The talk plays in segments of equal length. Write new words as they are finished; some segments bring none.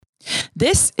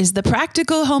This is the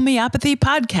Practical Homeopathy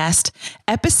Podcast,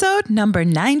 episode number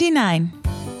 99.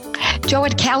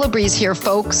 Joette Calabrese here,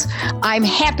 folks. I'm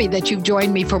happy that you've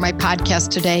joined me for my podcast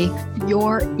today.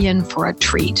 You're in for a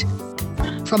treat.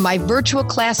 From my virtual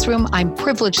classroom, I'm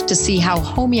privileged to see how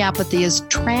homeopathy is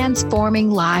transforming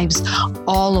lives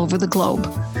all over the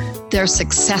globe. Their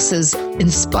successes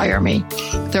inspire me.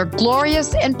 They're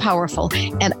glorious and powerful,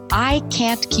 and I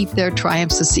can't keep their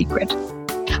triumphs a secret.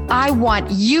 I want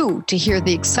you to hear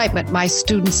the excitement my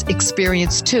students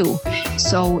experience too,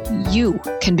 so you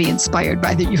can be inspired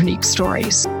by the unique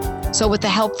stories. So with the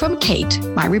help from Kate,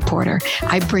 my reporter,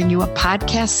 I bring you a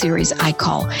podcast series I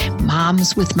call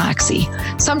Moms with Moxie.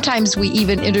 Sometimes we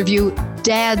even interview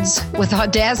dads with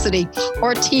audacity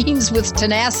or teens with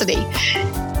tenacity.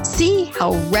 See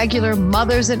how regular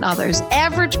mothers and others,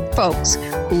 average folks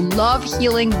who love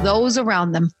healing those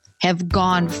around them, have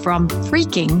gone from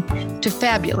freaking to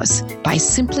fabulous by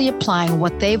simply applying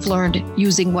what they've learned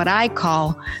using what I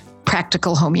call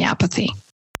practical homeopathy.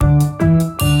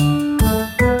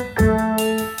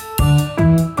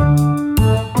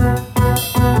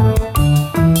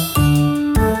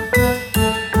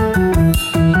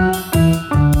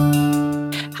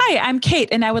 I'm Kate,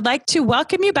 and I would like to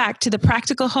welcome you back to the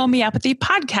Practical Homeopathy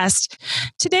Podcast.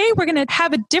 Today, we're going to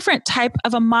have a different type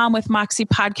of a Mom with Moxie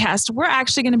podcast. We're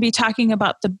actually going to be talking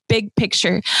about the big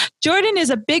picture. Jordan is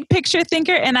a big picture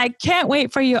thinker, and I can't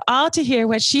wait for you all to hear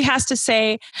what she has to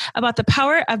say about the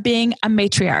power of being a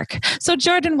matriarch. So,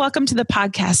 Jordan, welcome to the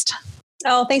podcast.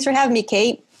 Oh, thanks for having me,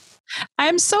 Kate.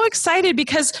 I'm so excited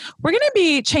because we're going to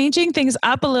be changing things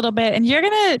up a little bit, and you're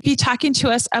going to be talking to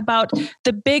us about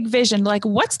the big vision. Like,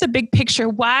 what's the big picture?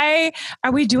 Why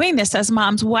are we doing this as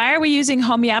moms? Why are we using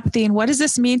homeopathy, and what does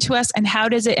this mean to us, and how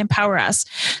does it empower us?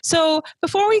 So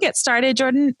before we get started,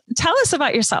 Jordan, tell us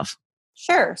about yourself.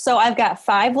 Sure. So I've got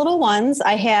 5 little ones.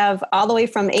 I have all the way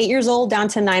from 8 years old down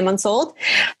to 9 months old.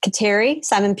 Kateri,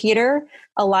 Simon Peter,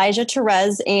 Elijah,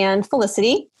 Therese, and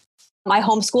Felicity. I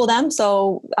homeschool them,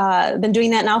 so I've been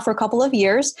doing that now for a couple of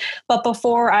years. But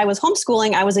before I was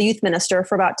homeschooling, I was a youth minister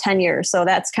for about 10 years. So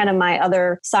that's kind of my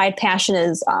other side passion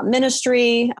is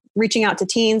ministry, reaching out to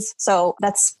teens. So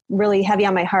that's really heavy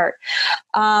on my heart.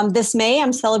 This May,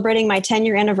 I'm celebrating my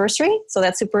 10-year anniversary. So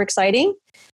that's super exciting.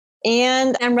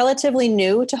 And I'm relatively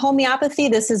new to homeopathy.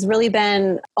 This has really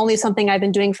been only something I've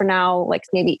been doing for now, like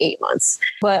maybe 8 months.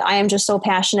 But I am just so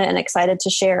passionate and excited to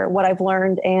share what I've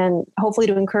learned and hopefully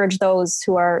to encourage those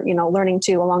who are, learning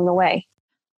too along the way.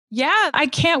 Yeah, I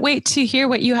can't wait to hear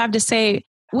what you have to say.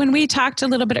 When we talked a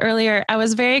little bit earlier, I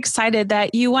was very excited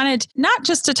that you wanted not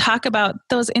just to talk about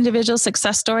those individual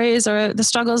success stories or the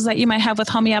struggles that you might have with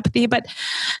homeopathy, but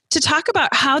to talk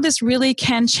about how this really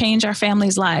can change our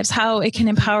families' lives, how it can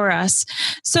empower us.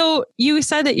 So you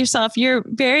said that yourself, you're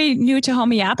very new to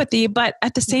homeopathy, but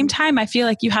at the same time, I feel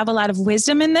like you have a lot of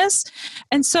wisdom in this.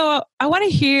 And so I want to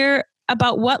hear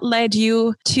about what led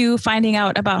you to finding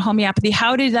out about homeopathy.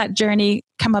 How did that journey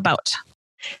come about?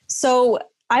 So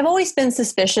I've always been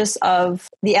suspicious of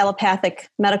the allopathic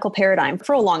medical paradigm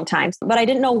for a long time, but I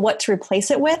didn't know what to replace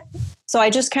it with. So I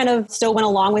just kind of still went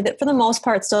along with it for the most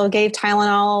part, still gave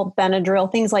Tylenol,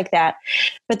 Benadryl, things like that.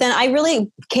 But then I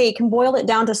really, Kate, can boil it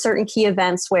down to certain key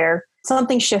events where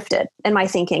something shifted in my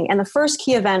thinking. And the first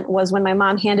key event was when my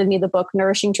mom handed me the book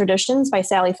Nourishing Traditions by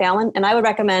Sally Fallon. And I would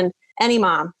recommend any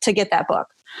mom to get that book.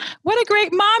 What a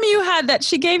great mom you had that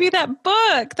she gave you that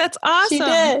book. That's awesome. She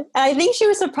did. And I think she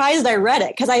was surprised I read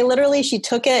it because she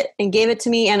took it and gave it to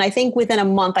me. And I think within a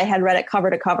month I had read it cover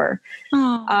to cover.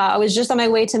 I was just on my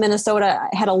way to Minnesota.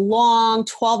 I had a long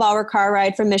 12-hour car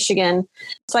ride from Michigan.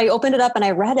 So I opened it up and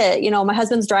I read it. My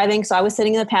husband's driving. So I was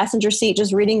sitting in the passenger seat,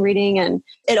 just reading. And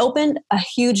it opened a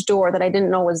huge door that I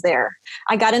didn't know was there.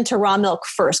 I got into raw milk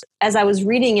first. As I was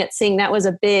reading it, seeing that was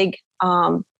a big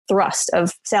thrust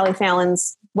of Sally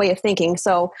Fallon's way of thinking.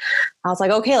 So I was like,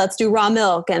 okay, let's do raw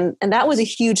milk. And that was a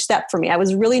huge step for me. I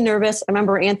was really nervous. I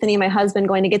remember Anthony, my husband,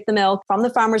 going to get the milk from the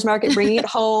farmer's market, bringing it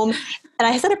home. And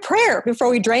I said a prayer before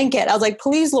we drank it. I was like,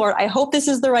 please, Lord, I hope this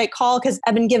is the right call because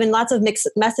I've been given lots of mixed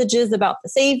messages about the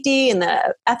safety and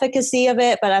the efficacy of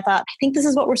it. But I thought, I think this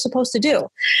is what we're supposed to do.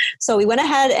 So we went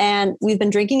ahead and we've been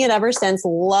drinking it ever since.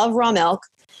 Love raw milk.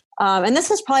 And this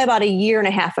was probably about 1.5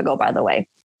 years ago, by the way.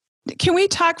 Can we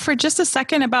talk for just a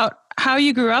second about how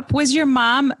you grew up? Was your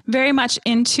mom very much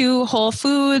into Whole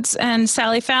Foods and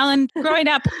Sally Fallon growing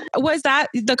up? Was that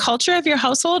the culture of your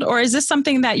household, or is this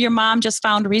something that your mom just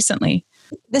found recently?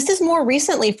 This is more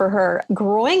recently for her.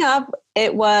 Growing up,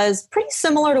 it was pretty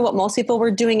similar to what most people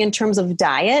were doing in terms of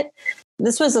diet.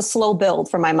 This was a slow build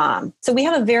for my mom. So we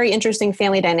have a very interesting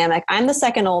family dynamic. I'm the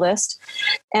second oldest,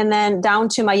 and then down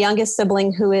to my youngest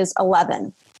sibling, who is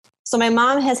 11. So my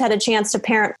mom has had a chance to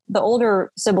parent the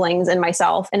older siblings and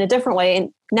myself in a different way.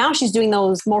 And now she's doing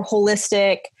those more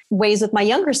holistic ways with my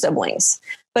younger siblings.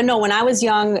 But no, when I was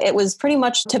young, it was pretty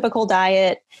much typical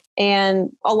diet.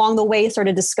 And along the way,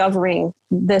 started discovering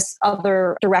this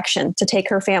other direction to take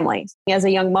her family. As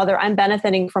a young mother, I'm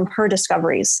benefiting from her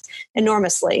discoveries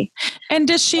enormously. And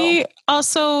does she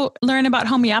also learn about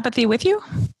homeopathy with you?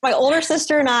 My older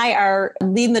sister and I are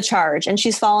leading the charge, and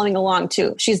she's following along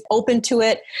too. She's open to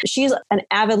it. She's an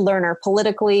avid learner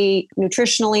politically,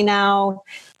 nutritionally now.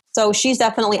 So she's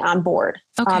definitely on board.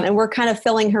 Okay. And we're kind of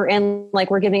filling her in,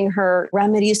 like we're giving her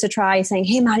remedies to try, saying,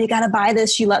 hey, Mom, you got to buy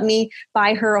this. She let me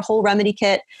buy her a whole remedy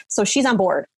kit. So she's on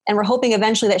board. And we're hoping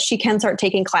eventually that she can start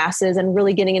taking classes and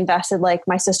really getting invested like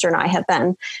my sister and I have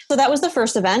been. So that was the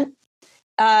first event.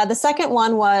 The second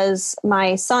one was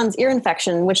my son's ear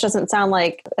infection, which doesn't sound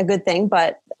like a good thing,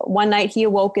 but one night he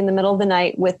awoke in the middle of the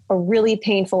night with a really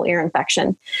painful ear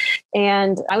infection.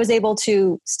 And I was able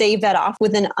to stave that off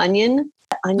with an onion.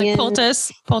 Like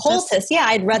poultice. Yeah,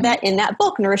 I'd read that in that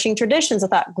book, Nourishing Traditions. I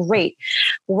thought, great,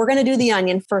 we're going to do the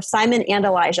onion for Simon and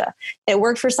Elijah. It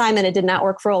worked for Simon. It did not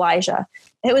work for Elijah.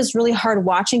 It was really hard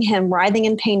watching him writhing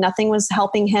in pain. Nothing was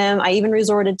helping him. I even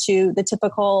resorted to the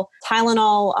typical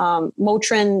Tylenol,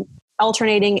 Motrin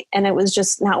alternating, and it was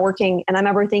just not working. And I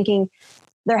remember thinking,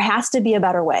 there has to be a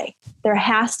better way. There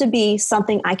has to be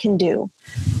something I can do.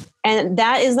 And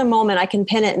that is the moment I can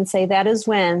pin it and say, that is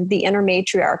when the inner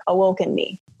matriarch awoke in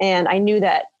me. And I knew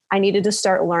that I needed to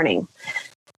start learning.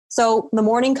 So the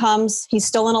morning comes, he's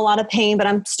still in a lot of pain, but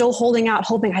I'm still holding out,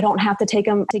 hoping I don't have to take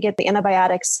him to get the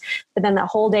antibiotics. But then that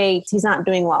whole day, he's not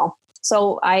doing well.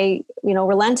 So I,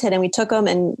 relented, and we took him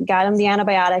and got him the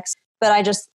antibiotics. But I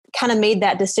just kind of made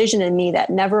that decision in me that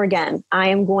never again, I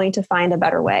am going to find a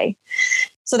better way.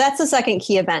 So that's the second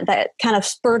key event that kind of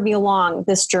spurred me along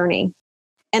this journey.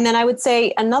 And then I would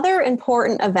say another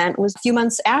important event was a few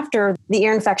months after the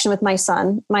ear infection with my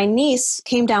son. My niece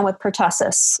came down with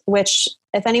pertussis, which,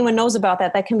 if anyone knows about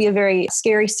that, that can be a very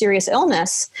scary, serious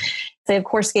illness. They, of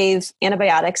course, gave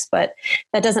antibiotics, but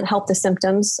that doesn't help the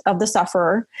symptoms of the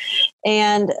sufferer.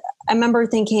 And I remember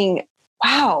thinking,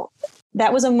 wow,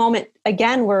 that was a moment,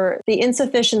 again, where the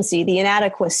insufficiency, the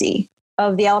inadequacy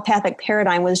of the allopathic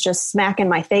paradigm was just smack in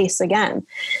my face again.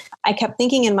 I kept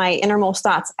thinking in my innermost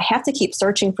thoughts, I have to keep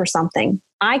searching for something.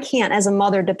 I can't, as a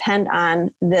mother, depend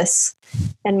on this,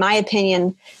 in my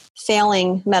opinion,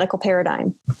 failing medical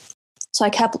paradigm. So I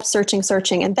kept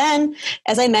searching. And then,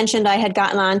 as I mentioned, I had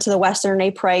gotten on to the Western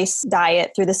Renee Price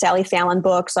diet through the Sally Fallon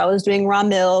book. So I was doing raw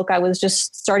milk. I was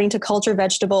just starting to culture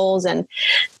vegetables, and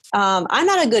I'm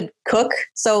not a good cook,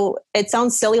 so it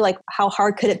sounds silly, like how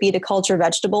hard could it be to culture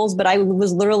vegetables? But I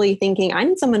was literally thinking, I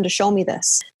need someone to show me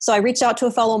this. So I reached out to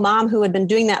a fellow mom who had been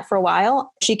doing that for a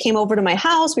while. She came over to my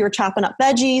house. We were chopping up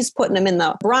veggies, putting them in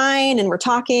the brine, and we're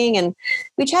talking. And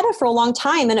we chatted for a long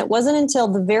time. And it wasn't until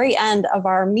the very end of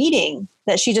our meeting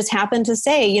that she just happened to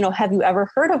say, have you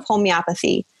ever heard of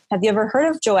homeopathy? Have you ever heard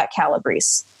of Joette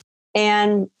Calabrese?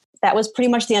 And that was pretty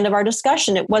much the end of our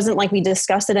discussion. It wasn't like we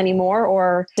discussed it anymore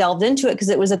or delved into it because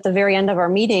it was at the very end of our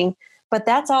meeting, but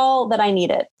that's all that I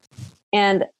needed.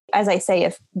 And as I say,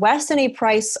 if Weston A.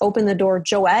 Price opened the door,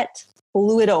 Joette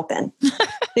blew it open.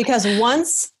 Because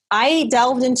once I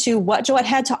delved into what Joette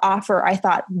had to offer, I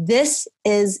thought, this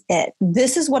is it.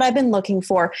 This is what I've been looking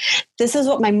for. This is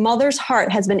what my mother's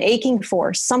heart has been aching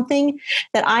for, something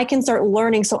that I can start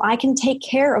learning so I can take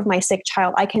care of my sick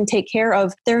child. I can take care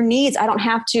of their needs. I don't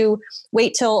have to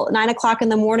wait till 9:00 in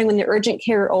the morning when the urgent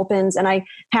care opens and I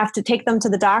have to take them to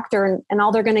the doctor and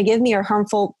all they're going to give me are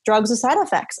harmful drugs with side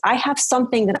effects. I have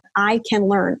something that I can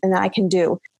learn and that I can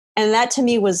do. And that to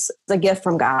me was a gift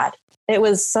from God. It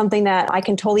was something that I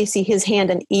can totally see his hand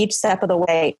in each step of the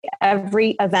way.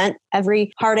 Every event,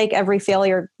 every heartache, every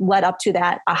failure led up to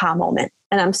that aha moment.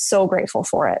 And I'm so grateful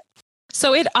for it.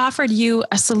 So it offered you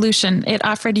a solution. It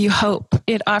offered you hope.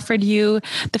 It offered you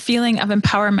the feeling of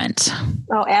empowerment.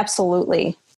 Oh,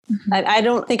 absolutely. Mm-hmm. I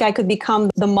don't think I could become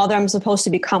the mother I'm supposed to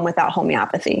become without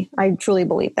homeopathy. I truly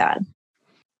believe that.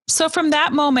 So from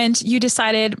that moment, you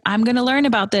decided, I'm going to learn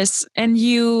about this. And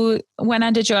you went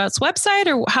onto Joette's website,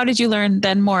 or how did you learn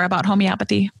then more about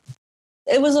homeopathy?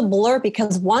 It was a blur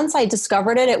because once I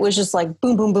discovered it, it was just like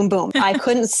boom, boom, boom, boom. I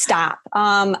couldn't stop.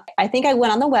 I think I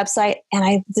went on the website and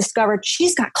I discovered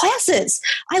she's got classes.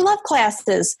 I love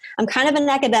classes. I'm kind of an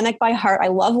academic by heart. I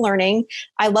love learning.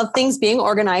 I love things being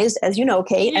organized, as you know,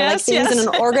 Kate. Yes, I like things in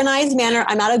an organized manner.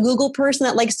 I'm not a Google person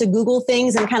that likes to Google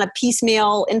things and kind of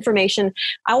piecemeal information.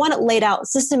 I want it laid out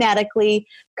systematically,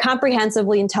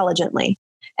 comprehensively, intelligently.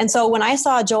 And so when I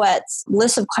saw Joette's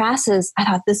list of classes, I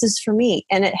thought, this is for me.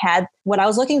 And it had what I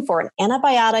was looking for, an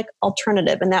antibiotic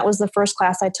alternative. And that was the first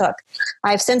class I took.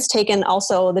 I've since taken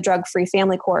also the drug-free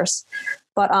family course.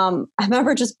 But I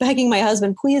remember just begging my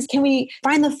husband, please, can we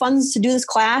find the funds to do this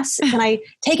class? Can I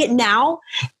take it now?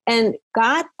 And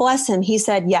God bless him. He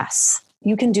said, yes.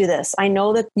 You can do this. I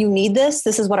know that you need this.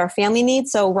 This is what our family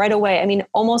needs. So right away, I mean,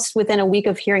 almost within a week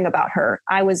of hearing about her,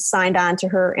 I was signed on to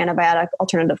her antibiotic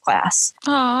alternative class.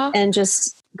 Aww. And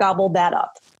just gobbled that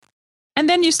up. And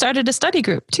then you started a study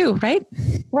group too, right?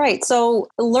 Right. So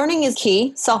learning is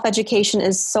key. Self-education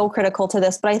is so critical to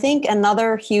this. But I think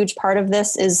another huge part of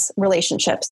this is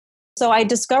relationships. So I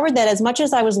discovered that as much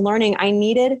as I was learning, I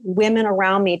needed women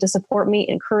around me to support me,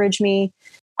 encourage me,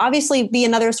 obviously be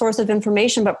another source of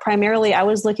information, but primarily I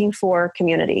was looking for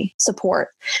community support.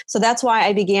 So that's why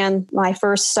I began my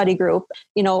first study group.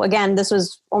 You know, again, this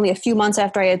was only a few months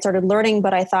after I had started learning,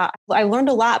 but I thought I learned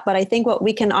a lot, but I think what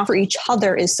we can offer each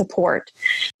other is support.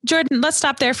 Jordan, let's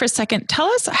stop there for a second. Tell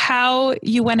us how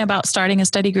you went about starting a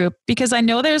study group, because I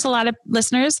know there's a lot of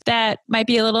listeners that might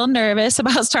be a little nervous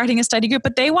about starting a study group,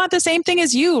 but they want the same thing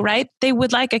as you, right? They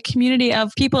would like a community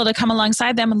of people to come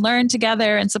alongside them and learn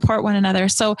together and support one another.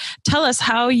 So tell us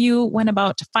how you went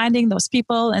about finding those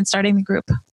people and starting the group.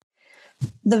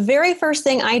 The very first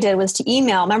thing I did was to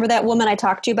email. Remember that woman I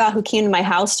talked to you about who came to my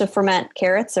house to ferment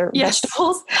carrots or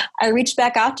vegetables? I reached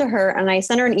back out to her and I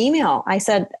sent her an email. I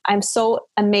said, I'm so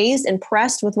amazed,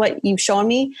 impressed with what you've shown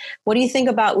me. What do you think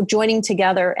about joining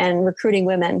together and recruiting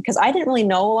women? Because I didn't really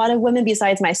know a lot of women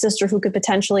besides my sister who could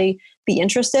potentially be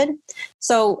interested.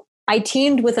 So I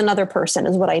teamed with another person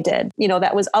is what I did, you know,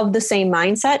 that was of the same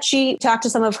mindset. She talked to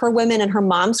some of her women in her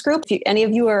mom's group. If any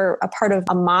of you are a part of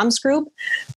a mom's group,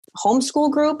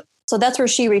 homeschool group. So that's where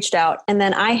she reached out. And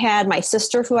then I had my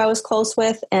sister who I was close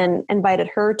with and invited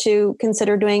her to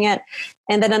consider doing it.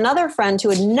 And then another friend who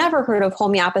had never heard of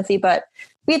homeopathy, but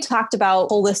we had talked about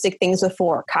holistic things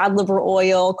before, cod liver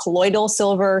oil, colloidal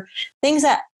silver, things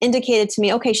that indicated to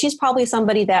me, okay, she's probably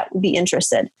somebody that would be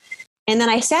interested. And then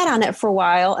I sat on it for a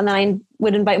while and then I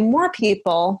would invite more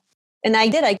people. And I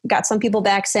did. I got some people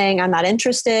back saying, I'm not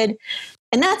interested.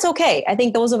 And that's okay. I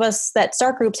think those of us that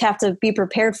start groups have to be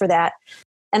prepared for that.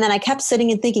 And then I kept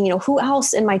sitting and thinking, you know, who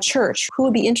else in my church, who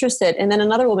would be interested? And then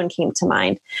another woman came to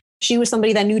mind. She was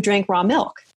somebody that knew drank raw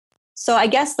milk. So I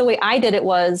guess the way I did it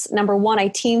was, number one, I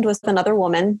teamed with another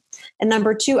woman. And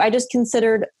number two, I just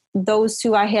considered those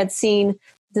who I had seen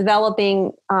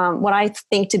developing what I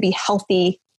think to be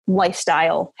healthy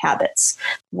lifestyle habits,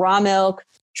 raw milk,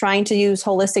 trying to use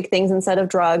holistic things instead of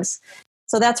drugs.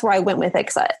 So that's where I went with it.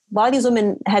 Because a lot of these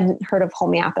women hadn't heard of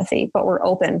homeopathy, but were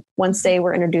open once they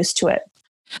were introduced to it.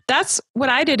 That's what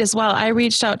I did as well. I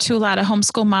reached out to a lot of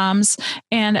homeschool moms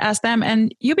and asked them,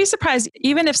 and you'd be surprised,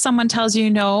 even if someone tells you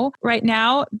no right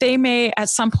now, they may at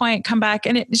some point come back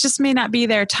and it just may not be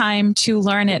their time to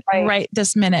learn it right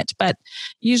this minute. But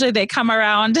usually they come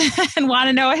around and want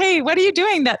to know, hey, what are you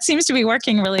doing? That seems to be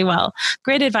working really well.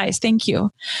 Great advice. Thank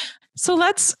you. So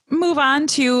let's move on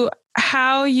to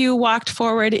how you walked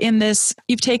forward in this.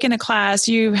 You've taken a class,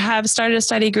 you have started a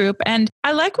study group, and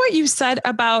I like what you said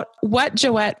about what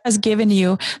Joette has given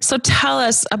you. So tell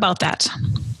us about that.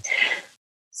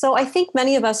 So I think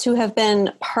many of us who have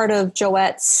been part of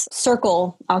Joette's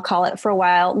circle, I'll call it, for a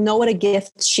while, know what a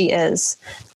gift she is.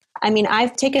 I mean,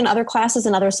 I've taken other classes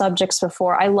and other subjects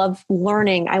before. I love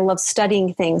learning. I love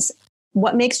studying things.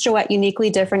 What makes Joette uniquely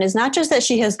different is not just that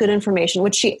she has good information,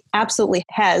 which she absolutely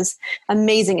has,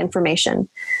 amazing information.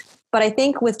 But I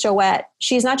think with Joette,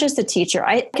 she's not just a teacher.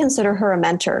 I consider her a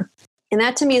mentor. And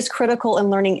that to me is critical in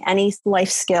learning any life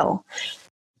skill.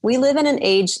 We live in an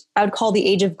age, I would call the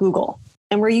age of Google.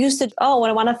 And we're used to, when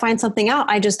I want to find something out,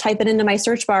 I just type it into my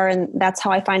search bar and that's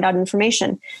how I find out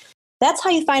information. That's how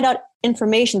you find out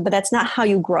information, but that's not how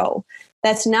you grow.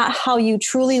 That's not how you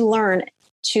truly learn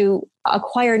to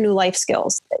acquire new life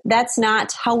skills. That's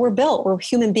not how we're built. We're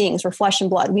human beings. We're flesh and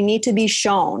blood. We need to be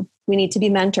shown. We need to be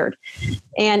mentored.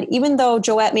 And even though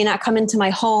Joette may not come into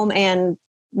my home and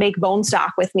make bone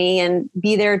stock with me and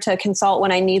be there to consult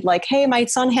when I need, like, hey, my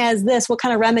son has this, what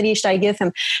kind of remedy should I give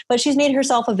him? But she's made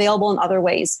herself available in other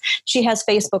ways. She has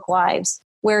Facebook Lives.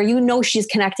 where she's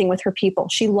connecting with her people.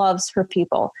 She loves her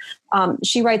people.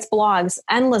 She writes blogs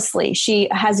endlessly. She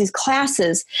has these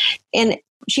classes, and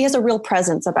she has a real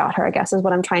presence about her, I guess is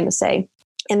what I'm trying to say.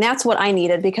 And that's what I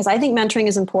needed, because I think mentoring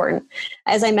is important.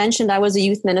 As I mentioned, I was a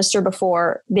youth minister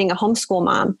before being a homeschool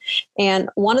mom. And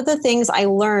one of the things I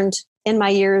learned in my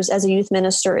years as a youth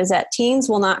minister is that teens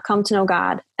will not come to know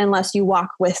God unless you walk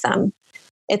with them.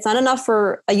 It's not enough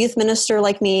for a youth minister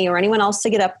like me or anyone else to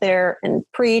get up there and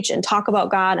preach and talk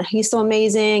about God and he's so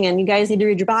amazing and you guys need to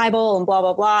read your Bible and blah,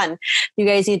 blah, blah, and you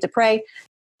guys need to pray.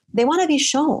 They want to be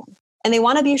shown, and they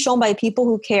want to be shown by people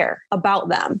who care about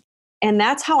them. And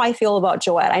that's how I feel about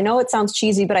Joette. I know it sounds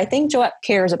cheesy, but I think Joette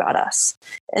cares about us.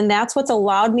 And that's what's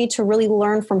allowed me to really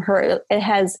learn from her. It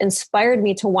has inspired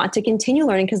me to want to continue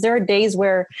learning, because there are days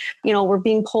where, we're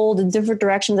being pulled in different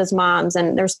directions as moms,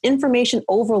 and there's information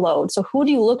overload. So who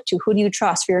do you look to? Who do you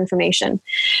trust for your information?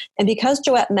 And because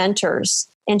Joette mentors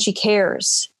and she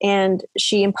cares and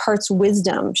she imparts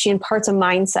wisdom, she imparts a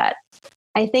mindset,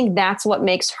 I think that's what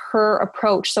makes her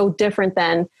approach so different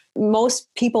than most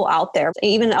people out there,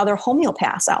 even other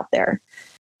homeopaths out there.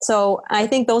 So I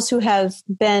think those who have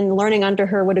been learning under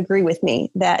her would agree with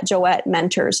me that Joette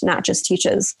mentors, not just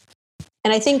teaches.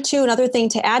 And I think too, another thing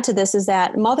to add to this is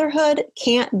that motherhood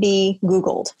can't be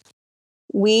Googled.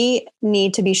 We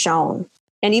need to be shown.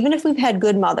 And even if we've had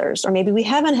good mothers, or maybe we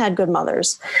haven't had good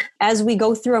mothers, as we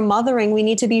go through a mothering, we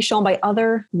need to be shown by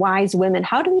other wise women.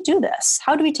 How do we do this?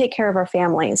 How do we take care of our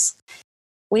families?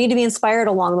 We need to be inspired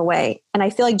along the way. And I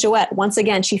feel like Joette, once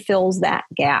again, she fills that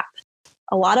gap.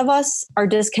 A lot of us are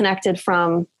disconnected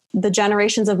from the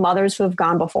generations of mothers who have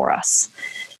gone before us.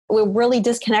 We're really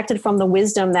disconnected from the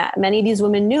wisdom that many of these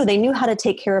women knew. They knew how to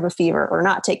take care of a fever or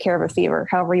not take care of a fever,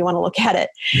 however you want to look at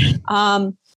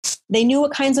it. They knew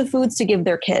what kinds of foods to give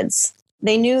their kids.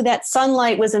 They knew that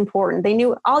sunlight was important. They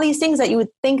knew all these things that you would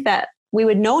think that we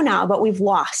would know now, but we've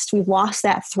lost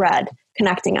that thread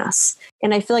connecting us.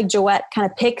 And I feel like Joette kind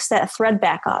of picks that thread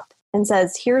back up and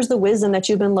says, here's the wisdom that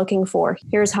you've been looking for.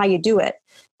 Here's how you do it.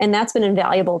 And that's been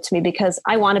invaluable to me, because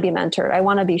I want to be mentored. I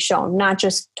want to be shown, not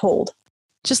just told.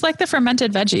 Just like the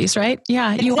fermented veggies, right?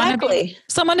 Yeah. Exactly. You want to be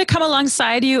someone to come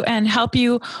alongside you and help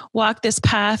you walk this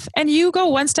path. And you go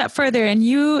one step further and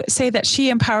you say that she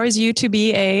empowers you to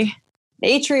be a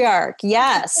matriarch.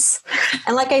 Yes.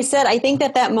 And like I said, I think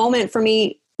that moment for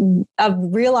me of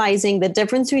realizing the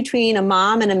difference between a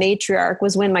mom and a matriarch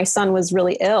was when my son was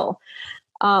really ill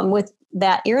with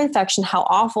that ear infection, how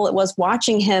awful it was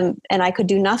watching him, and I could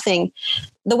do nothing.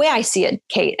 The way I see it,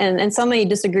 Kate, and some may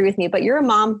disagree with me, but you're a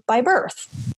mom by birth.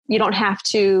 You don't have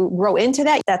to grow into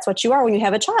that. That's what you are when you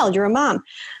have a child. You're a mom.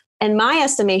 In my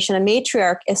estimation, a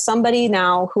matriarch is somebody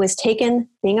now who has taken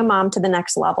being a mom to the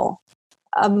next level.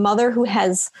 A mother who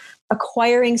has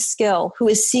acquiring skill, who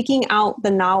is seeking out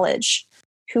the knowledge,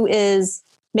 who is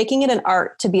making it an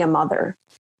art to be a mother.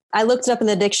 I looked it up in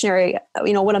the dictionary,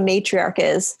 what a matriarch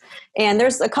is. And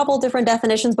there's a couple of different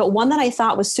definitions, but one that I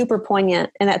thought was super poignant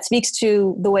and that speaks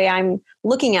to the way I'm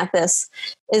looking at this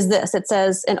is this. It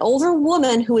says, an older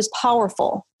woman who is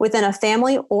powerful within a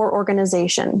family or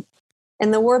organization.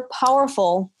 And the word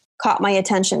powerful caught my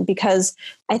attention, because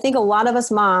I think a lot of us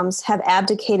moms have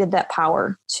abdicated that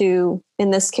power to,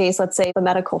 in this case, let's say the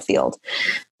medical field.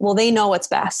 Well, they know what's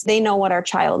best. They know what our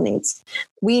child needs.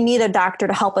 We need a doctor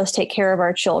to help us take care of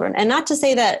our children. And not to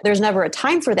say that there's never a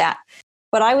time for that,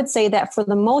 but I would say that for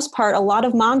the most part, a lot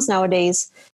of moms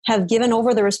nowadays have given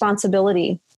over the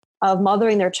responsibility of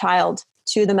mothering their child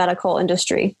to the medical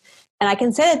industry. And I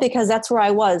can say that because that's where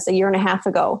I was a year and a half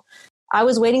ago. I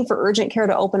was waiting for urgent care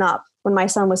to open up when my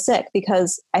son was sick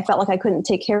because I felt like I couldn't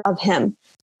take care of him.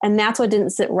 And that's what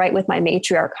didn't sit right with my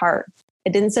matriarch heart.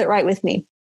 It didn't sit right with me.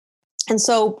 And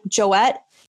so Joette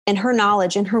and her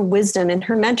knowledge and her wisdom and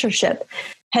her mentorship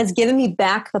has given me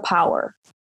back the power.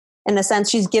 In a sense,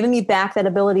 she's given me back that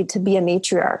ability to be a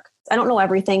matriarch. I don't know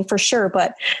everything for sure,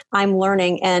 but I'm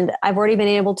learning. And I've already been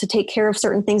able to take care of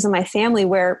certain things in my family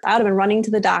where I would have been running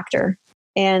to the doctor.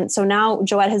 And so now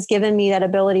Joette has given me that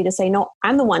ability to say, no,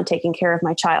 I'm the one taking care of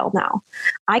my child now.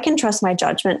 I can trust my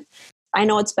judgment. I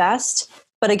know it's best.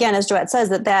 But again, as Joette says,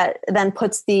 that then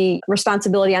puts the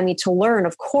responsibility on me to learn,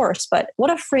 of course. But what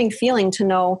a freeing feeling to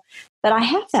know that I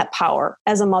have that power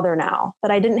as a mother now that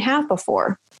I didn't have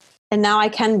before. And now I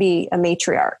can be a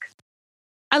matriarch.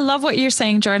 I love what you're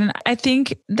saying, Jordan. I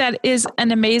think that is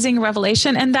an amazing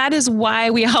revelation. And that is why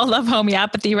we all love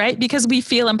homeopathy, right? Because we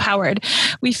feel empowered.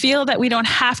 We feel that we don't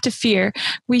have to fear.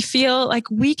 We feel like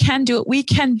we can do it. We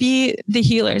can be the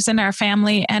healers in our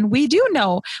family. And we do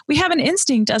know we have an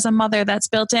instinct as a mother that's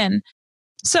built in.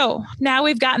 So now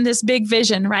we've gotten this big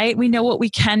vision, right? We know what we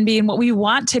can be and what we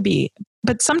want to be.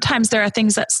 But sometimes there are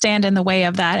things that stand in the way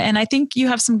of that. And I think you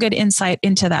have some good insight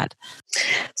into that.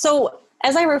 So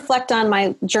as I reflect on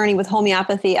my journey with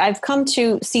homeopathy, I've come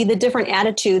to see the different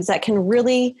attitudes that can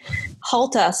really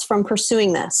halt us from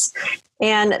pursuing this.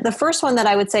 And the first one that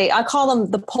I would say, I call them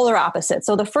the polar opposite.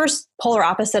 So the first polar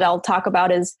opposite I'll talk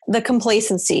about is the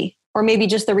complacency, or maybe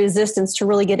just the resistance to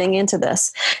really getting into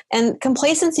this. And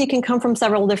complacency can come from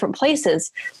several different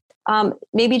places.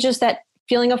 Maybe just that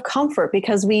feeling of comfort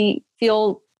because we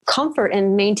feel comfort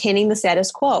in maintaining the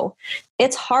status quo.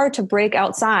 It's hard to break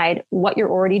outside what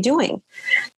you're already doing.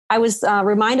 I was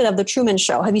reminded of The Truman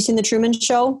Show. Have you seen The Truman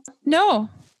Show? No.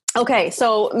 Okay,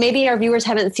 so maybe our viewers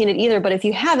haven't seen it either, but if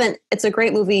you haven't, it's a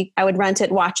great movie. I would rent it,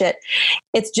 watch it.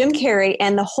 It's Jim Carrey,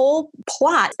 and the whole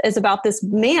plot is about this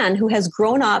man who has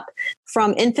grown up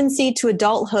from infancy to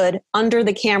adulthood under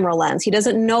the camera lens. He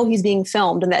doesn't know he's being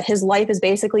filmed and that his life is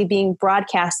basically being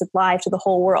broadcasted live to the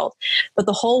whole world. But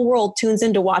the whole world tunes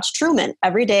in to watch Truman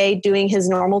every day doing his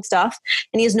normal stuff,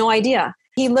 and he has no idea.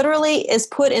 He literally is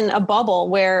put in a bubble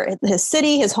where his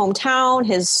city, his hometown,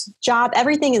 his job,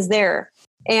 everything is there.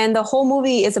 And the whole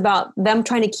movie is about them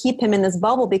trying to keep him in this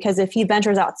bubble, because if he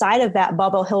ventures outside of that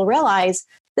bubble, he'll realize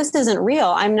this isn't real.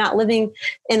 I'm not living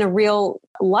in a real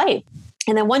life.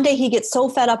 And then one day he gets so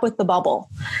fed up with the bubble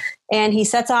and he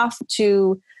sets off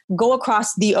to go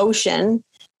across the ocean,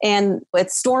 and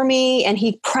it's stormy, and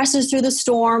he presses through the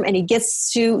storm and he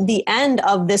gets to the end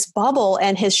of this bubble,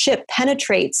 and his ship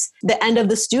penetrates the end of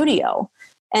the studio.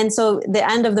 And so the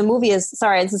end of the movie is,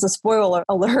 sorry, this is a spoiler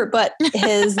alert, but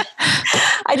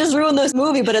I just ruined this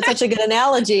movie, but it's such a good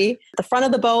analogy. The front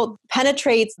of the boat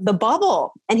penetrates the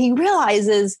bubble, and he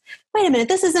realizes, wait a minute,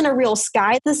 this isn't a real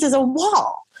sky. This is a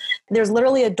wall. There's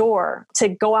literally a door to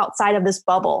go outside of this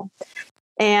bubble.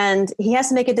 And he has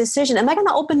to make a decision. Am I going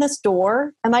to open this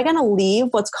door? Am I going to leave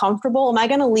what's comfortable? Am I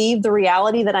going to leave the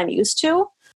reality that I'm used to?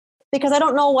 Because I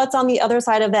don't know what's on the other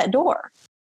side of that door.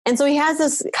 And so he has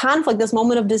this conflict, this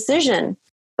moment of decision,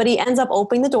 but he ends up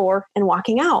opening the door and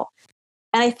walking out.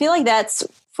 And I feel like that's,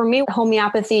 for me,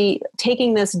 homeopathy,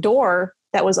 taking this door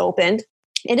that was opened.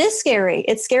 It is scary.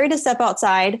 It's scary to step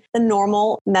outside the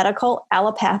normal medical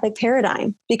allopathic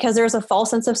paradigm because there's a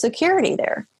false sense of security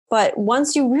there. But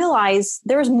once you realize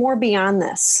there's more beyond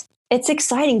this, it's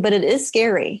exciting, but it is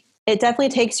scary. It definitely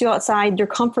takes you outside your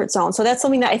comfort zone. So that's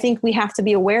something that I think we have to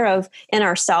be aware of in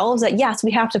ourselves, that yes,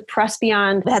 we have to press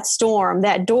beyond that storm,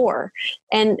 that door.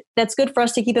 And that's good for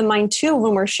us to keep in mind too,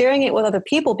 when we're sharing it with other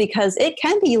people, because it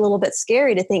can be a little bit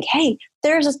scary to think, hey,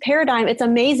 there's this paradigm. It's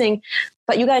amazing,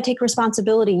 but you got to take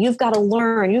responsibility. You've got to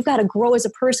learn. You've got to grow as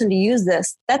a person to use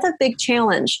this. That's a big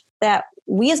challenge that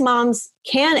we as moms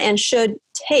can and should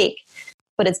take,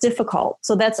 but it's difficult.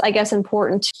 So that's, I guess,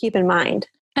 important to keep in mind.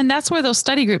 And that's where those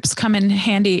study groups come in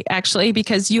handy, actually,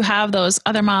 because you have those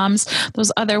other moms,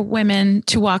 those other women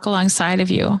to walk alongside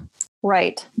of you.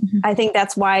 Right. Mm-hmm. I think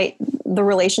that's why the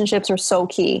relationships are so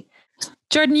key.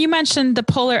 Jordan, you mentioned the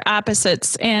polar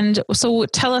opposites. And so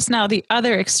tell us now the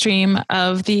other extreme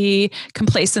of the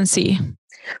complacency.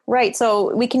 Right.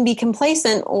 So we can be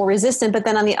complacent or resistant, but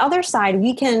then on the other side,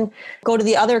 we can go to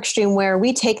the other extreme where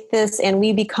we take this and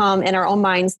we become, in our own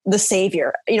minds, the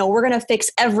savior. You know, we're going to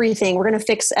fix everything. We're going to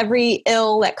fix every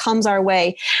ill that comes our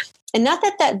way. And not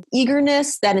that that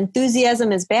eagerness, that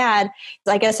enthusiasm is bad.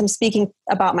 I guess I'm speaking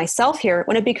about myself here.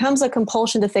 When it becomes a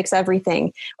compulsion to fix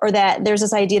everything, or that there's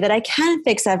this idea that I can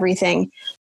fix everything,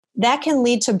 that can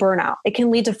lead to burnout. It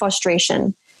can lead to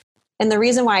frustration. And the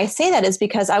reason why I say that is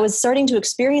because I was starting to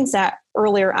experience that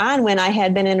earlier on when I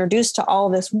had been introduced to all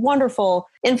this wonderful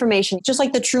information, just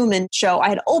like the Truman Show. I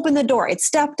had opened the door, I'd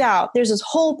stepped out. There's this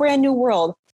whole brand new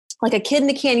world, like a kid in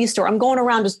a candy store. I'm going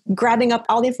around just grabbing up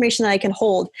all the information that I can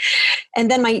hold.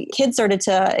 And then my kids started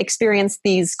to experience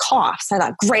these coughs. I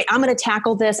thought, great, I'm going to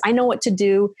tackle this. I know what to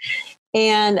do.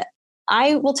 And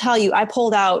I will tell you, I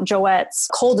pulled out Joette's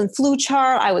cold and flu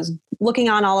chart. I was looking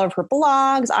on all of her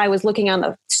blogs. I was looking on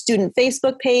the student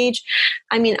Facebook page.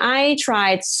 I mean, I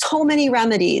tried so many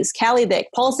remedies: Calivic,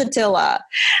 Pulsatilla,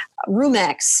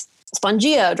 Rumex,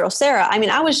 Spongia, Drosera. I mean,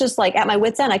 I was just like at my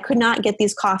wit's end. I could not get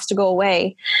these coughs to go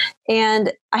away.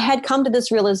 And I had come to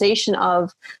this realization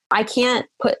of, I can't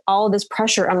put all of this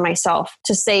pressure on myself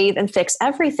to save and fix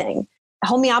everything.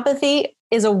 Homeopathy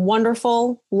is a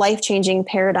wonderful, life-changing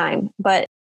paradigm, but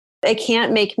it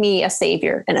can't make me a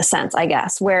savior in a sense, I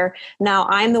guess, where now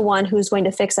I'm the one who's going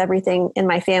to fix everything in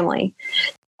my family.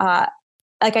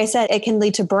 like I said, it can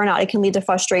lead to burnout. It can lead to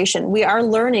frustration. We are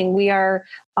learning, we are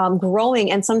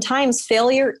growing. And sometimes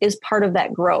failure is part of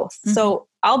that growth. Mm-hmm. So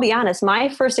I'll be honest, my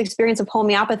first experience of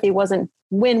homeopathy wasn't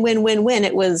win, win, win, win.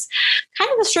 It was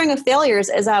kind of a string of failures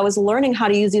as I was learning how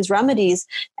to use these remedies.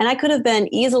 And I could have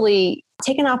been easily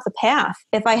taken off the path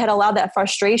if I had allowed that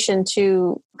frustration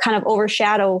to kind of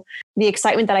overshadow the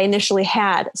excitement that I initially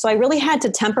had. So I really had to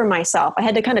temper myself. I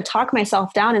had to kind of talk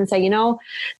myself down and say,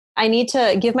 I need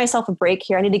to give myself a break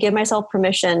here. I need to give myself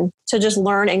permission to just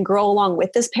learn and grow along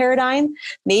with this paradigm.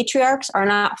 Matriarchs are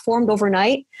not formed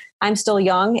overnight. I'm still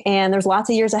young and there's lots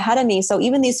of years ahead of me. So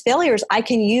even these failures I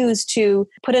can use to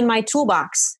put in my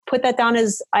toolbox, put that down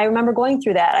as I remember going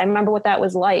through that. I remember what that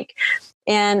was like.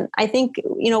 And I think,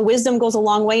 wisdom goes a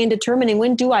long way in determining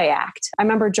when do I act. I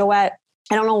remember Joette,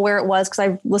 I don't know where it was because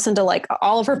I've listened to like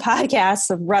all of her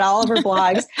podcasts, I've read all of her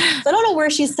blogs. So I don't know where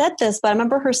she said this, but I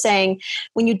remember her saying,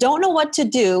 when you don't know what to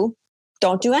do,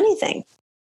 don't do anything.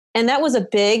 And that was a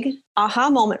big aha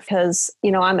moment because,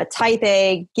 I'm a type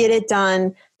A, get it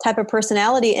done type of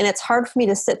personality. And it's hard for me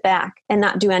to sit back and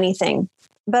not do anything.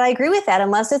 But I agree with that.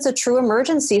 Unless it's a true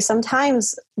emergency,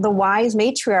 sometimes the wise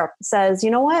matriarch says,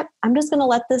 you know what, I'm just going to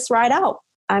let this ride out.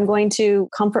 I'm going to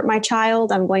comfort my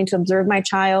child. I'm going to observe my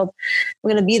child. I'm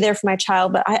going to be there for my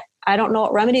child, but I don't know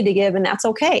what remedy to give, and that's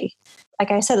okay.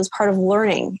 Like I said, it's part of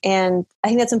learning. And I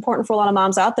think that's important for a lot of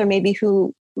moms out there, maybe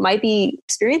who might be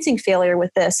experiencing failure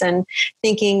with this and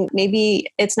thinking maybe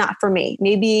it's not for me.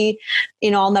 Maybe,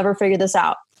 I'll never figure this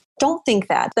out. Don't think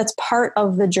that. That's part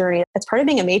of the journey. That's part of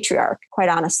being a matriarch, quite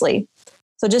honestly.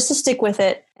 So just to stick with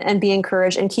it and be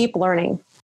encouraged and keep learning.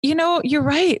 You're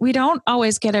right. We don't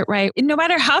always get it right. No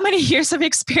matter how many years of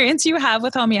experience you have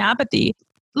with homeopathy.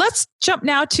 Let's jump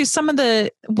now to some of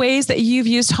the ways that you've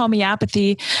used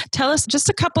homeopathy. Tell us just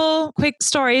a couple quick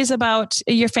stories about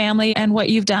your family and what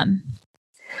you've done.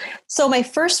 So my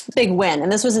first big win,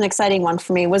 and this was an exciting one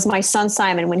for me, was my son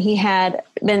Simon. When he had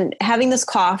been having this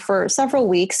cough for several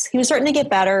weeks, he was starting to get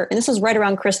better. And this was right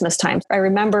around Christmas time. I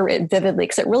remember it vividly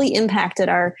because it really impacted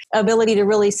our ability to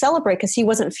really celebrate because he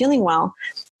wasn't feeling well.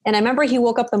 And I remember he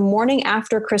woke up the morning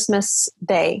after Christmas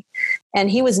Day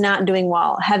and he was not doing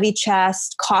well. Heavy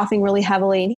chest, coughing really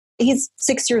heavily. He's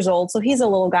 6 years old, so he's a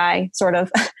little guy, sort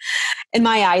of. In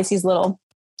my eyes, he's little.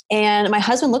 And my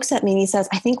husband looks at me and he says,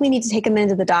 I think we need to take him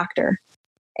into the doctor.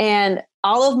 And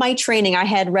all of my training, I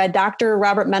had read Dr.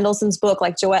 Robert Mendelssohn's book,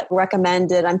 like Joette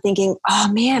recommended. I'm thinking,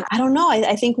 oh man, I don't know.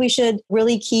 I think we should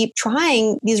really keep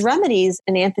trying these remedies.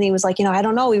 And Anthony was like, I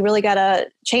don't know. We really got to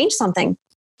change something.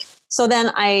 So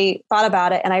then I thought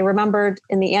about it and I remembered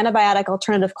in the antibiotic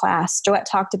alternative class, Joette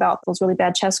talked about those really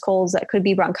bad chest colds that could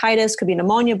be bronchitis, could be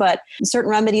pneumonia, but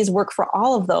certain remedies work for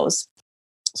all of those.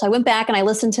 So I went back and I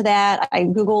listened to that. I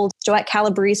Googled Joette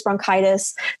Calabrese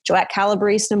bronchitis, Joette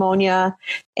Calabrese pneumonia,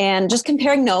 and just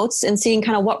comparing notes and seeing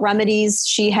kind of what remedies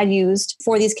she had used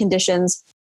for these conditions.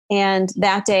 And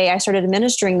that day I started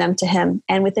administering them to him.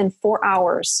 And within 4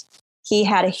 hours, he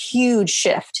had a huge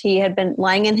shift. He had been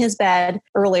lying in his bed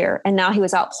earlier, and now he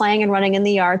was out playing and running in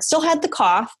the yard. Still had the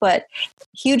cough, but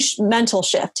huge mental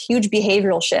shift, huge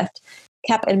behavioral shift.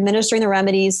 Kept administering the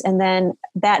remedies. And then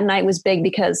that night was big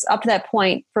because up to that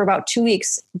point, for about 2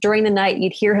 weeks during the night,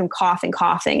 you'd hear him coughing.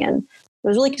 And it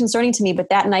was really concerning to me. But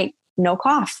that night, no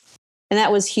cough. And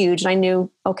that was huge. And I knew,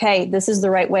 okay, this is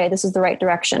the right way. This is the right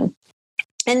direction.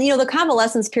 And, the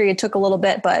convalescence period took a little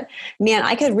bit, but man,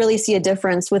 I could really see a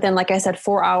difference within, like I said,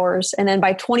 4 hours. And then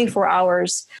by 24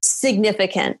 hours,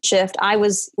 significant shift. I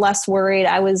was less worried.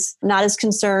 I was not as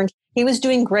concerned. He was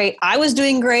doing great. I was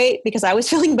doing great because I was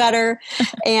feeling better.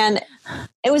 And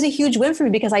it was a huge win for me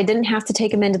because I didn't have to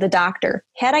take him into the doctor.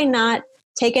 Had I not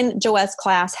taken Joette's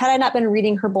class, had I not been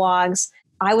reading her blogs,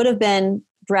 I would have been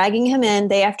dragging him in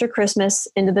day after Christmas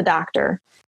into the doctor.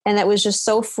 And that was just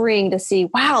so freeing to see,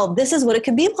 wow, this is what it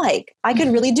could be like. I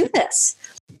could really do this.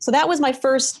 So that was my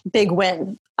first big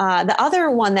win. The other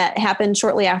one that happened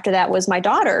shortly after that was my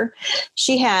daughter.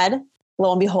 She had,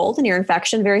 lo and behold, an ear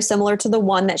infection very similar to the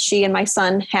one that she and my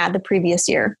son had the previous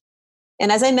year.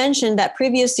 And as I mentioned, that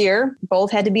previous year,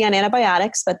 both had to be on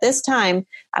antibiotics, but this time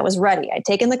I was ready. I'd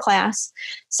taken the class.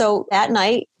 So that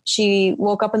night, she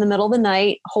woke up in the middle of the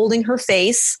night holding her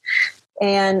face.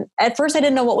 And at first I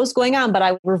didn't know what was going on, but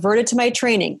I reverted to my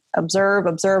training, observe.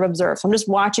 So I'm just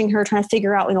watching her, trying to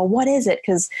figure out, what is it?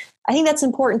 Because I think that's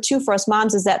important too for us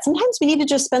moms, is that sometimes we need to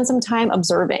just spend some time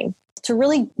observing to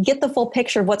really get the full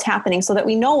picture of what's happening so that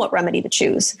we know what remedy to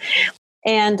choose.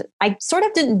 And I sort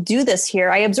of didn't do this here.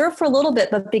 I observed for a little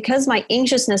bit, but because my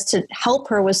anxiousness to help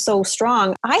her was so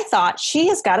strong, I thought she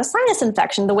has got a sinus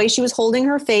infection, the way she was holding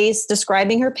her face,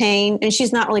 describing her pain. And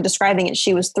she's not really describing it.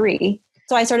 She was 3.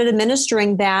 So I started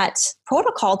administering that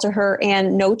protocol to her,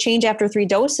 and no change after 3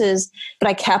 doses, but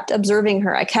I kept observing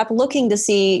her. I kept looking to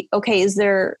see, okay, is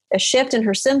there a shift in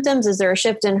her symptoms? Is there a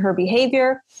shift in her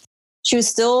behavior? She was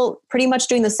still pretty much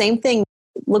doing the same thing.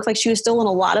 It looked like she was still in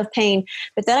a lot of pain,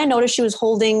 but then I noticed she was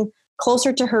holding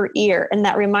closer to her ear. And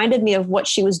that reminded me of what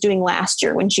she was doing last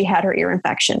year when she had her ear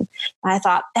infection. And I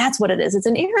thought, that's what it is. It's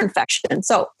an ear infection.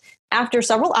 So after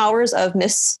several hours of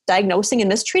misdiagnosing and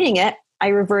mistreating it, I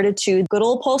reverted to good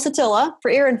old pulsatilla for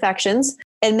ear infections,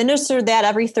 administered that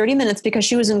every 30 minutes because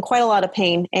she was in quite a lot of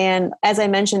pain. And as I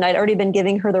mentioned, I'd already been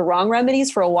giving her the wrong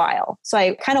remedies for a while. So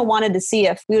I kind of wanted to see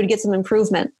if we would get some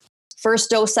improvement.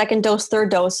 First dose, second dose, third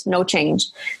dose, no change.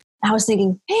 I was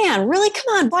thinking, man, really?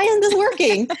 Come on, why isn't this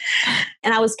working?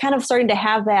 And I was kind of starting to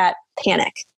have that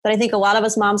panic that I think a lot of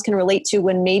us moms can relate to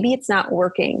when maybe it's not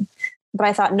working. But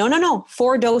I thought, no,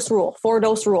 4-dose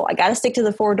rule. I got to stick to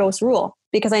the 4-dose rule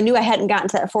because I knew I hadn't gotten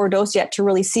to that 4 dose yet to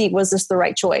really see, was this the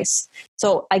right choice?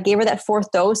 So I gave her that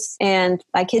 4th dose, and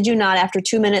I kid you not, after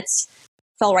 2 minutes,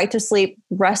 fell right to sleep,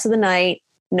 rest of the night,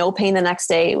 no pain the next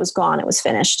day. It was gone. It was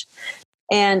finished.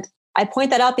 And I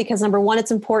point that out because, number one,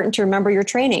 it's important to remember your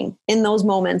training in those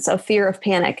moments of fear, of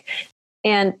panic.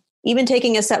 And even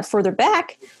taking a step further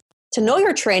back, to know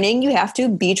your training, you have to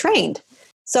be trained.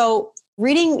 So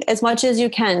reading as much as you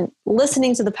can,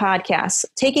 listening to the podcast,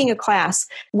 taking a class,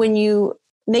 when you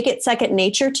make it second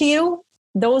nature to you,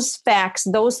 those facts,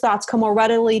 those thoughts come more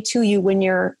readily to you when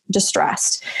you're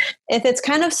distressed. If it's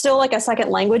kind of still like a second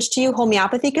language to you,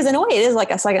 homeopathy, because in a way it is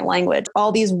like a second language,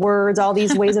 all these words, all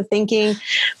these ways of thinking,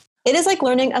 it is like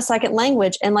learning a second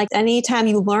language. And like any time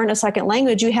you learn a second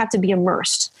language, you have to be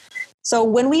immersed. So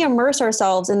when we immerse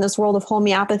ourselves in this world of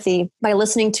homeopathy by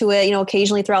listening to it,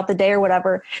 occasionally throughout the day or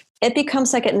whatever, it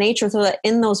becomes second nature, so that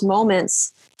in those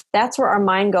moments, that's where our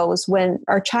mind goes when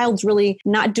our child's really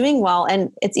not doing well,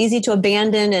 and it's easy to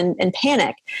abandon and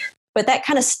panic. But that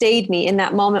kind of stayed me in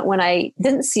that moment when I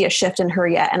didn't see a shift in her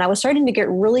yet. And I was starting to get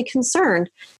really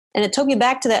concerned. And it took me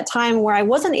back to that time where I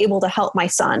wasn't able to help my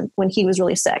son when he was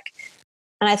really sick.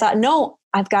 And I thought, no,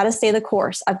 I've got to stay the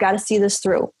course. I've got to see this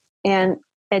through. And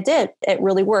it did. It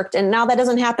really worked. And now that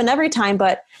doesn't happen every time,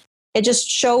 but it just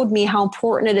showed me how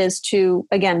important it is to,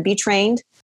 again, be trained,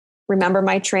 remember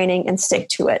my training, and stick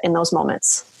to it in those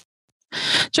moments.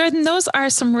 Jordan, those are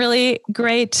some really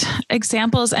great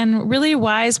examples and really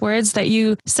wise words that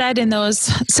you said in those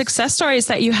success stories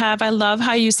that you have. I love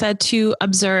how you said to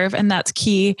observe, and that's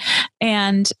key,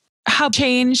 and how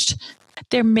changed.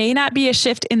 There may not be a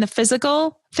shift in the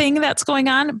physical thing that's going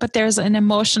on, but there's an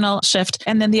emotional shift.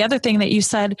 And then the other thing that you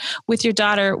said with your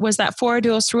daughter was that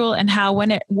 4-dose rule, and how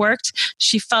when it worked,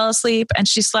 she fell asleep and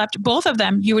she slept. Both of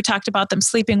them, you talked about them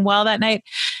sleeping well that night.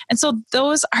 And so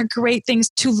those are great things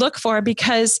to look for,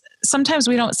 because sometimes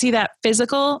we don't see that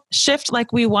physical shift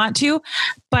like we want to,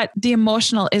 but the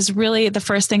emotional is really the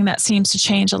first thing that seems to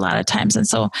change a lot of times. And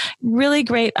so really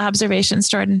great observations,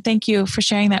 Jordan. Thank you for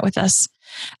sharing that with us.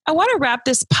 I want to wrap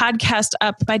this podcast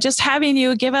up by just having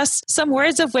you give us some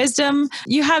words of wisdom.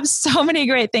 You have so many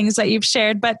great things that you've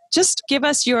shared, but just give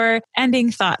us your ending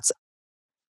thoughts.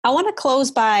 I want to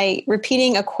close by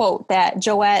repeating a quote that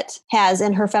Joette has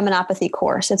in her Feminopathy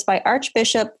course. It's by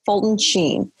Archbishop Fulton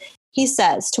Sheen. He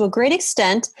says, "To a great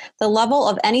extent, the level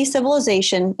of any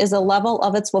civilization is the level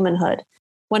of its womanhood.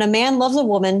 When a man loves a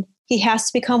woman, he has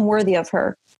to become worthy of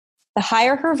her. The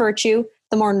higher her virtue,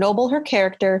 the more noble her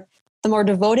character, the more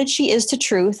devoted she is to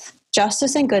truth,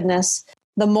 justice, and goodness,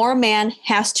 the more man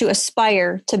has to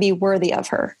aspire to be worthy of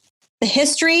her. The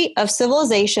history of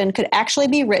civilization could actually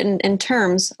be written in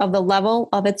terms of the level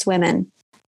of its women."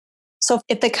 So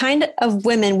if the kind of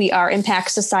women we are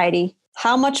impacts society,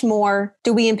 how much more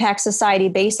do we impact society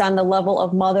based on the level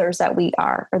of mothers that we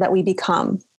are or that we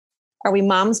become? Are we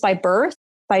moms by birth,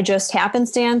 by just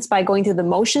happenstance, by going through the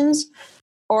motions?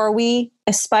 Or are we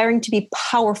aspiring to be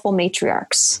powerful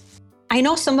matriarchs? I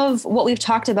know some of what we've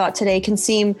talked about today can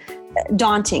seem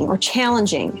daunting or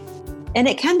challenging. And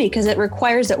it can be, because it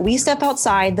requires that we step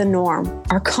outside the norm,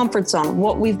 our comfort zone,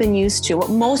 what we've been used to, what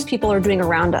most people are doing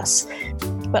around us.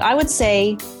 But I would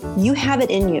say you have it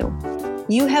in you.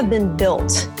 You have been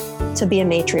built to be a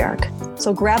matriarch.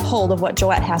 So grab hold of what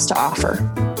Joette has to offer.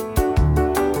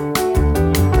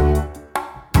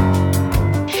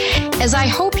 As I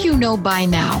hope you know by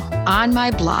now, on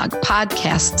my blog,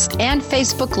 podcasts, and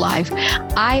Facebook Live,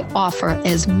 I offer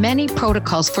as many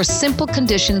protocols for simple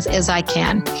conditions as I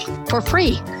can, for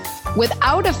free,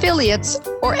 without affiliates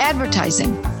or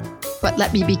advertising. But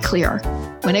let me be clear,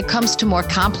 when it comes to more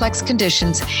complex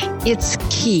conditions, it's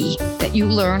key that you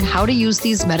learn how to use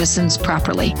these medicines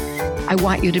properly. I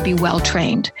want you to be well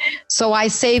trained. So I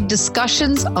save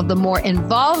discussions of the more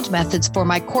involved methods for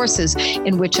my courses,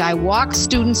 in which I walk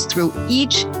students through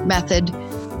each method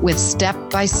with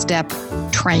step-by-step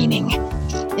training.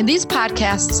 In these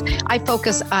podcasts, I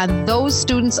focus on those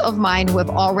students of mine who have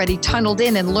already tunneled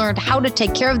in and learned how to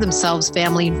take care of themselves,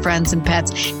 family and friends and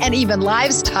pets, and even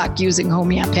livestock using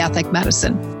homeopathic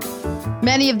medicine.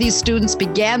 Many of these students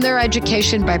began their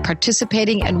education by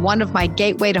participating in one of my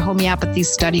Gateway to Homeopathy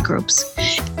study groups.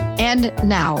 And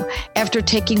now, after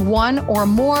taking one or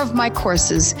more of my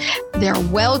courses, they're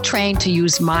well trained to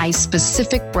use my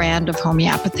specific brand of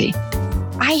homeopathy.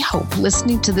 I hope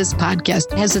listening to this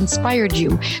podcast has inspired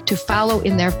you to follow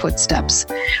in their footsteps.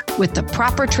 With the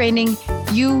proper training,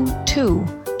 you too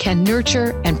can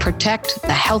nurture and protect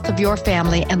the health of your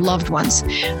family and loved ones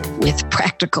with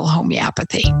practical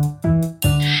homeopathy.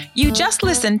 You just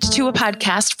listened to a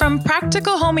podcast from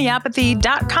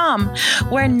practicalhomeopathy.com,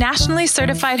 where nationally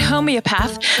certified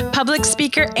homeopath, public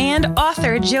speaker, and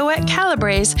author Joette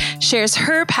Calabrese shares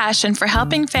her passion for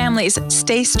helping families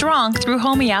stay strong through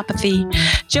homeopathy.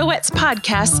 Joette's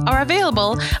podcasts are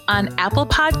available on Apple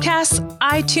Podcasts,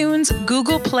 iTunes,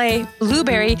 Google Play,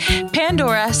 Blueberry,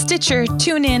 Pandora, Stitcher,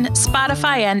 TuneIn,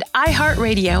 Spotify, and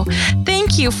iHeartRadio.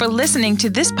 Thank you for listening to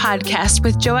this podcast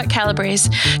with Joette Calabrese.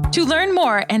 To learn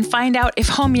more and find out if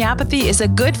homeopathy is a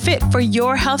good fit for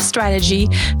your health strategy,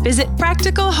 visit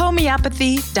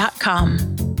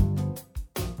practicalhomeopathy.com.